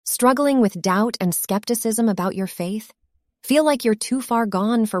Struggling with doubt and skepticism about your faith? Feel like you're too far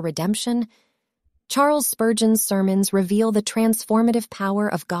gone for redemption? Charles Spurgeon's sermons reveal the transformative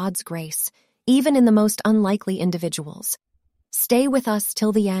power of God's grace, even in the most unlikely individuals. Stay with us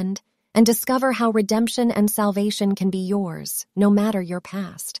till the end and discover how redemption and salvation can be yours, no matter your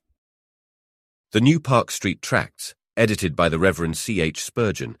past. The New Park Street Tracts, edited by the Reverend C.H.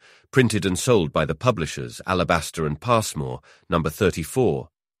 Spurgeon, printed and sold by the publishers Alabaster and Passmore, No. 34,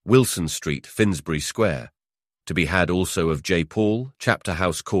 Wilson Street, Finsbury Square. To be had also of J. Paul, Chapter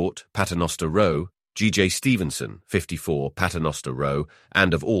House Court, Paternoster Row, G.J. Stevenson, 54, Paternoster Row,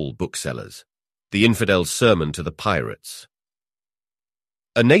 and of all booksellers. The Infidel's Sermon to the Pirates.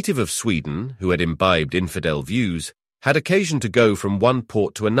 A native of Sweden, who had imbibed infidel views, had occasion to go from one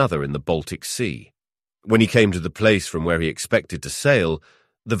port to another in the Baltic Sea. When he came to the place from where he expected to sail,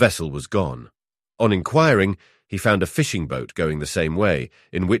 the vessel was gone. On inquiring, he found a fishing boat going the same way,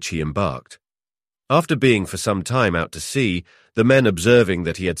 in which he embarked. After being for some time out to sea, the men observing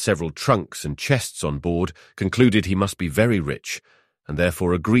that he had several trunks and chests on board, concluded he must be very rich, and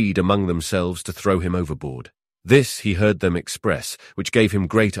therefore agreed among themselves to throw him overboard. This he heard them express, which gave him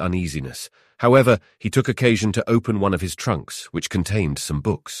great uneasiness. However, he took occasion to open one of his trunks, which contained some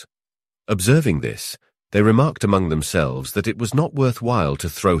books. Observing this, they remarked among themselves that it was not worth while to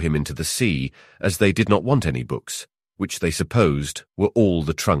throw him into the sea, as they did not want any books, which they supposed were all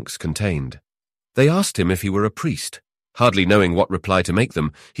the trunks contained. They asked him if he were a priest. Hardly knowing what reply to make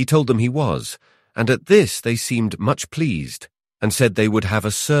them, he told them he was, and at this they seemed much pleased, and said they would have a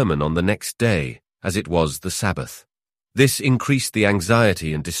sermon on the next day, as it was the Sabbath. This increased the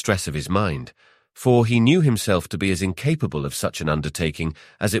anxiety and distress of his mind, for he knew himself to be as incapable of such an undertaking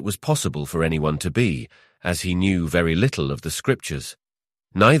as it was possible for anyone to be, as he knew very little of the Scriptures.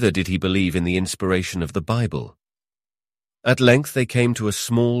 Neither did he believe in the inspiration of the Bible. At length they came to a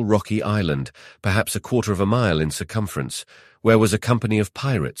small rocky island, perhaps a quarter of a mile in circumference, where was a company of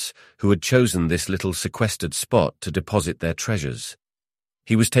pirates who had chosen this little sequestered spot to deposit their treasures.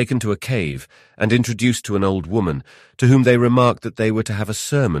 He was taken to a cave and introduced to an old woman, to whom they remarked that they were to have a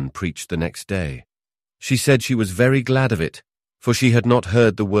sermon preached the next day. She said she was very glad of it, for she had not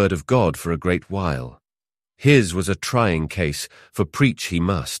heard the word of God for a great while. His was a trying case, for preach he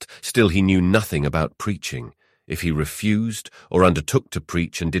must, still he knew nothing about preaching. If he refused or undertook to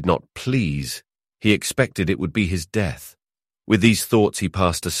preach and did not please, he expected it would be his death. With these thoughts he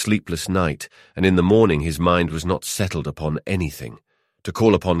passed a sleepless night, and in the morning his mind was not settled upon anything. To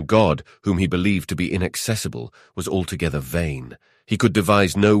call upon God, whom he believed to be inaccessible, was altogether vain. He could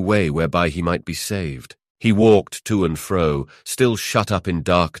devise no way whereby he might be saved. He walked to and fro, still shut up in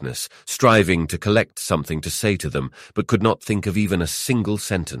darkness, striving to collect something to say to them, but could not think of even a single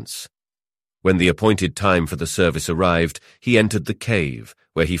sentence. When the appointed time for the service arrived, he entered the cave,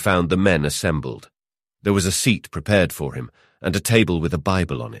 where he found the men assembled. There was a seat prepared for him, and a table with a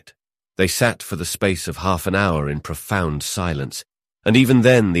Bible on it. They sat for the space of half an hour in profound silence, and even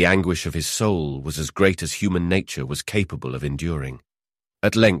then the anguish of his soul was as great as human nature was capable of enduring.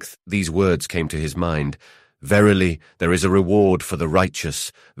 At length these words came to his mind, "Verily there is a reward for the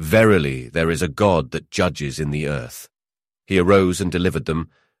righteous, verily there is a God that judges in the earth." He arose and delivered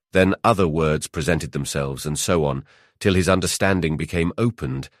them. Then other words presented themselves, and so on, till his understanding became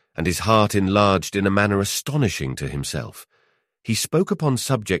opened, and his heart enlarged in a manner astonishing to himself. He spoke upon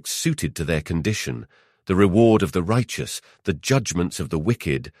subjects suited to their condition, the reward of the righteous, the judgments of the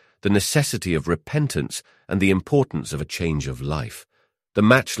wicked, the necessity of repentance, and the importance of a change of life. The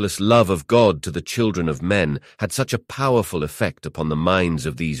matchless love of God to the children of men had such a powerful effect upon the minds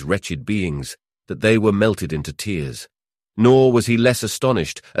of these wretched beings that they were melted into tears. Nor was he less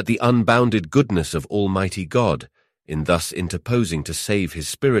astonished at the unbounded goodness of Almighty God, in thus interposing to save his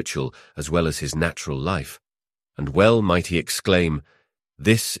spiritual as well as his natural life. And well might he exclaim,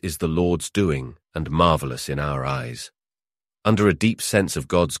 "This is the Lord's doing, and marvelous in our eyes." Under a deep sense of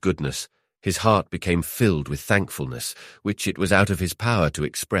God's goodness, his heart became filled with thankfulness, which it was out of his power to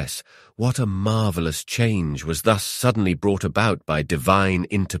express. What a marvelous change was thus suddenly brought about by divine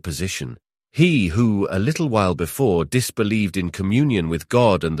interposition! He who, a little while before, disbelieved in communion with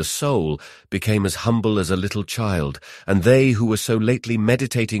God and the soul, became as humble as a little child, and they who were so lately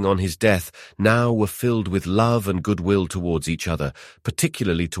meditating on his death now were filled with love and goodwill towards each other,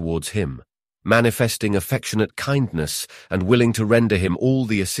 particularly towards him, manifesting affectionate kindness and willing to render him all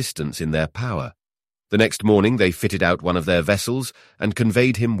the assistance in their power. The next morning they fitted out one of their vessels and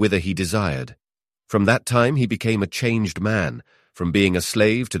conveyed him whither he desired. From that time he became a changed man. From being a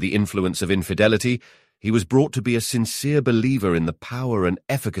slave to the influence of infidelity, he was brought to be a sincere believer in the power and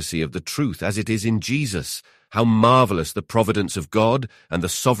efficacy of the truth as it is in Jesus, How marvelous the providence of God and the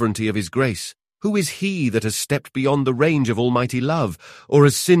sovereignty of his grace! Who is he that has stepped beyond the range of almighty love, or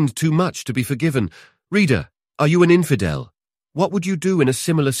has sinned too much to be forgiven? Reader, are you an infidel? What would you do in a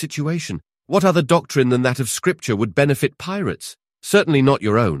similar situation? What other doctrine than that of Scripture would benefit pirates? Certainly not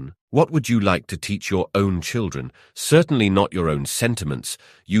your own. What would you like to teach your own children? Certainly not your own sentiments.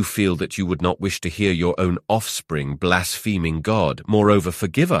 You feel that you would not wish to hear your own offspring blaspheming God. Moreover,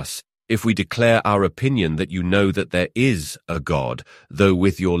 forgive us if we declare our opinion that you know that there is a God, though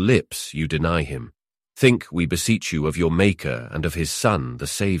with your lips you deny him. Think, we beseech you, of your Maker and of his Son, the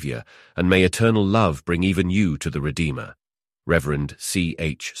Saviour, and may eternal love bring even you to the Redeemer. Reverend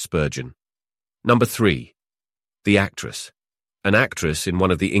C.H. Spurgeon. Number 3. The actress. An actress in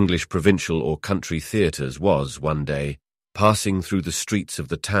one of the English provincial or country theatres was, one day, passing through the streets of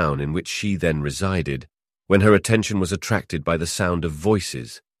the town in which she then resided, when her attention was attracted by the sound of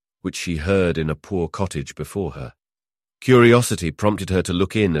voices, which she heard in a poor cottage before her. Curiosity prompted her to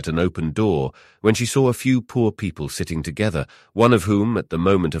look in at an open door, when she saw a few poor people sitting together, one of whom, at the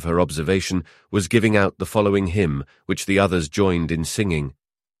moment of her observation, was giving out the following hymn, which the others joined in singing: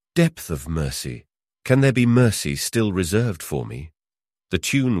 "Depth of mercy, can there be mercy still reserved for me?" The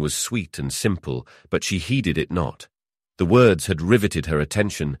tune was sweet and simple, but she heeded it not. The words had riveted her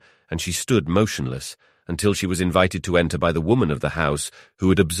attention, and she stood motionless, until she was invited to enter by the woman of the house, who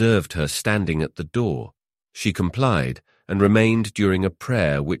had observed her standing at the door. She complied, and remained during a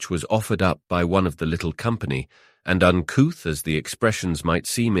prayer which was offered up by one of the little company, and uncouth as the expressions might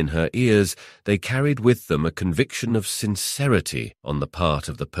seem in her ears, they carried with them a conviction of sincerity on the part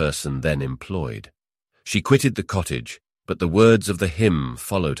of the person then employed. She quitted the cottage, but the words of the hymn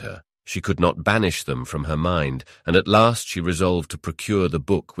followed her. She could not banish them from her mind, and at last she resolved to procure the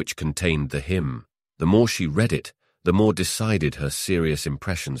book which contained the hymn. The more she read it, the more decided her serious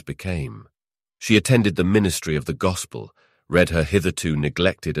impressions became. She attended the ministry of the gospel, read her hitherto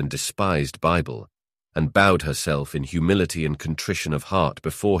neglected and despised Bible, and bowed herself in humility and contrition of heart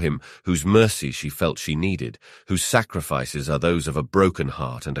before him whose mercy she felt she needed, whose sacrifices are those of a broken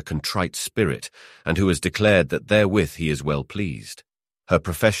heart and a contrite spirit, and who has declared that therewith he is well pleased. Her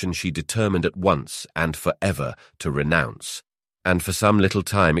profession she determined at once and for ever to renounce, and for some little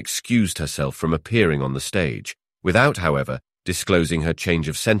time excused herself from appearing on the stage, without, however, disclosing her change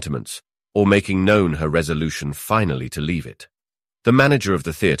of sentiments, or making known her resolution finally to leave it. The manager of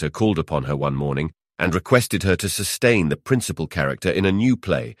the theatre called upon her one morning, and requested her to sustain the principal character in a new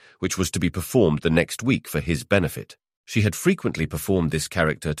play, which was to be performed the next week for his benefit. She had frequently performed this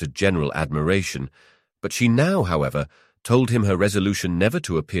character to general admiration, but she now, however, told him her resolution never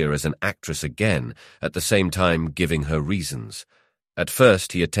to appear as an actress again, at the same time giving her reasons. At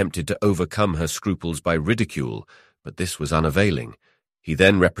first he attempted to overcome her scruples by ridicule, but this was unavailing. He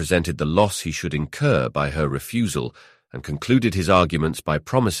then represented the loss he should incur by her refusal, and concluded his arguments by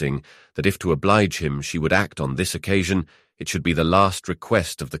promising that if to oblige him she would act on this occasion, it should be the last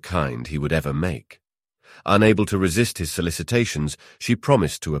request of the kind he would ever make. Unable to resist his solicitations, she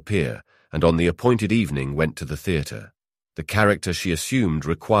promised to appear, and on the appointed evening went to the theatre. The character she assumed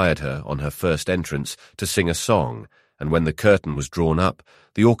required her, on her first entrance, to sing a song, and when the curtain was drawn up,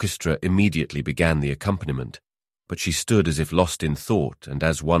 the orchestra immediately began the accompaniment. But she stood as if lost in thought, and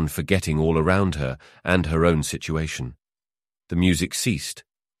as one forgetting all around her and her own situation. The music ceased,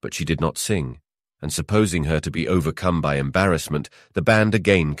 but she did not sing, and supposing her to be overcome by embarrassment, the band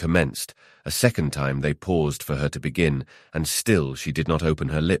again commenced. A second time they paused for her to begin, and still she did not open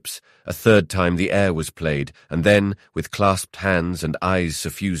her lips. A third time the air was played, and then, with clasped hands and eyes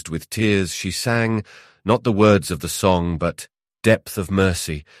suffused with tears, she sang, not the words of the song, but, "Depth of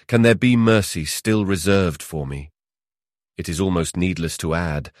mercy, can there be mercy still reserved for me?" It is almost needless to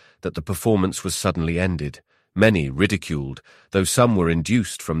add that the performance was suddenly ended. Many ridiculed, though some were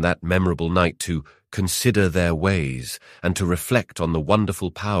induced from that memorable night to consider their ways and to reflect on the wonderful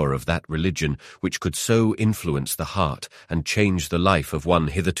power of that religion which could so influence the heart and change the life of one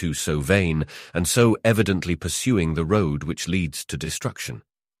hitherto so vain and so evidently pursuing the road which leads to destruction.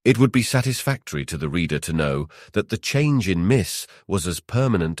 It would be satisfactory to the reader to know that the change in Miss was as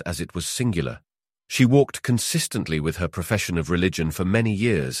permanent as it was singular. She walked consistently with her profession of religion for many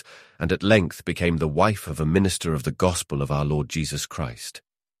years, and at length became the wife of a minister of the gospel of our Lord Jesus Christ.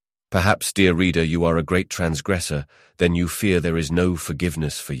 Perhaps, dear reader, you are a great transgressor, then you fear there is no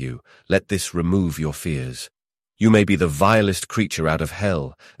forgiveness for you. Let this remove your fears. You may be the vilest creature out of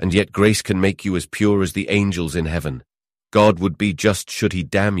hell, and yet grace can make you as pure as the angels in heaven. God would be just should he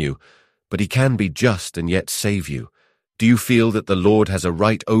damn you, but he can be just and yet save you. Do you feel that the Lord has a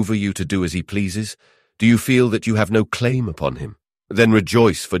right over you to do as he pleases? Do you feel that you have no claim upon him? Then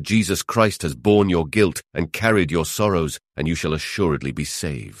rejoice, for Jesus Christ has borne your guilt and carried your sorrows, and you shall assuredly be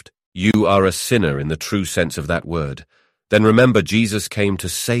saved. You are a sinner in the true sense of that word. Then remember Jesus came to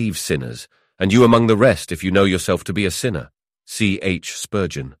save sinners, and you among the rest if you know yourself to be a sinner. C. H.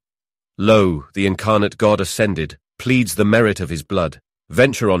 Spurgeon. Lo, the incarnate God ascended, pleads the merit of his blood.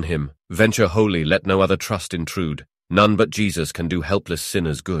 Venture on him, venture wholly, let no other trust intrude. None but Jesus can do helpless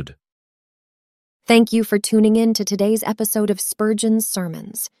sinners good. Thank you for tuning in to today's episode of Spurgeon's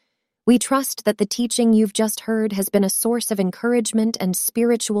Sermons. We trust that the teaching you've just heard has been a source of encouragement and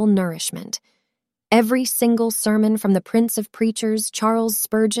spiritual nourishment. Every single sermon from the Prince of Preachers, Charles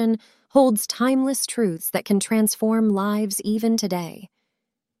Spurgeon, holds timeless truths that can transform lives even today.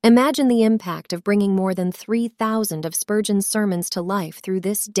 Imagine the impact of bringing more than 3,000 of Spurgeon's sermons to life through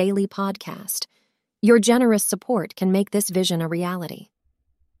this daily podcast. Your generous support can make this vision a reality.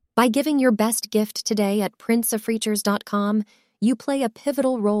 By giving your best gift today at princeofpreachers.com, you play a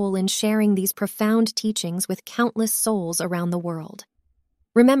pivotal role in sharing these profound teachings with countless souls around the world.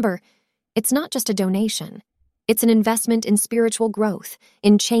 Remember, it's not just a donation. It's an investment in spiritual growth,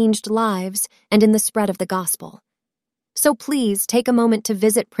 in changed lives, and in the spread of the gospel. So please take a moment to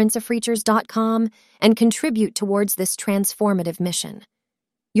visit princeofpreachers.com and contribute towards this transformative mission.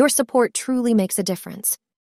 Your support truly makes a difference.